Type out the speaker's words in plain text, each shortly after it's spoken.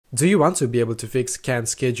Do you want to be able to fix can't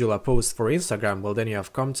schedule a post for Instagram? Well, then you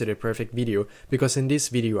have come to the perfect video, because in this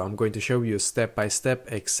video I'm going to show you step by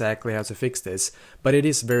step exactly how to fix this. But it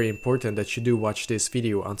is very important that you do watch this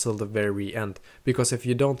video until the very end, because if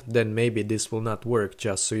you don't, then maybe this will not work.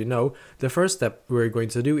 Just so you know, the first step we're going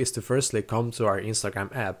to do is to firstly come to our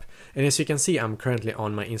Instagram app. And as you can see, I'm currently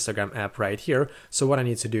on my Instagram app right here. So what I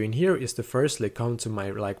need to do in here is to firstly come to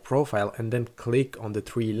my profile and then click on the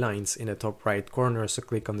three lines in the top right corner. So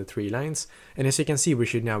click on the three lines, and as you can see, we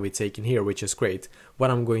should now be taken here, which is great. What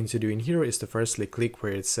I'm going to do in here is to firstly click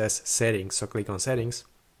where it says settings, so click on settings,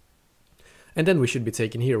 and then we should be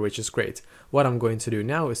taken here, which is great. What I'm going to do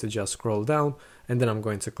now is to just scroll down, and then I'm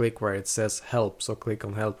going to click where it says help, so click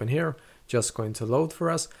on help in here, just going to load for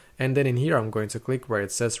us, and then in here I'm going to click where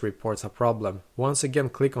it says reports a problem. Once again,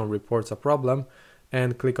 click on reports a problem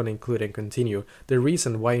and click on include and continue. The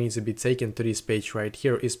reason why you need to be taken to this page right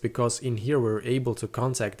here is because in here we're able to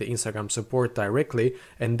contact the Instagram support directly,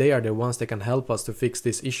 and they are the ones that can help us to fix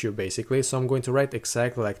this issue basically. So I'm going to write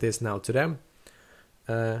exactly like this now to them.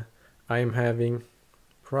 I am having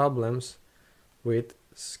problems with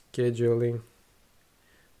scheduling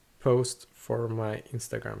post for my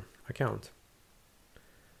Instagram account.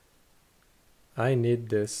 I need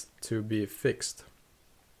this to be fixed.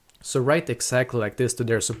 So write exactly like this to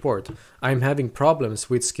their support. I'm having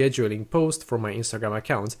problems with scheduling post for my Instagram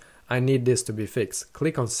account. I need this to be fixed.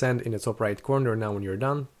 Click on send in the top right corner now when you're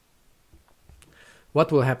done. What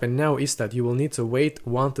will happen now is that you will need to wait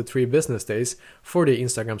 1 to 3 business days for the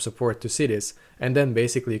Instagram support to see this, and then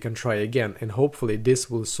basically you can try again, and hopefully this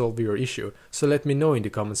will solve your issue. So let me know in the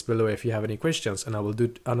comments below if you have any questions, and I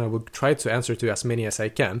will try to answer to as many as I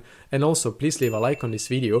can. And also please leave a like on this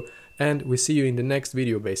video, and we see you in the next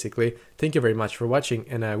video basically. Thank you very much for watching,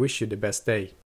 and I wish you the best day.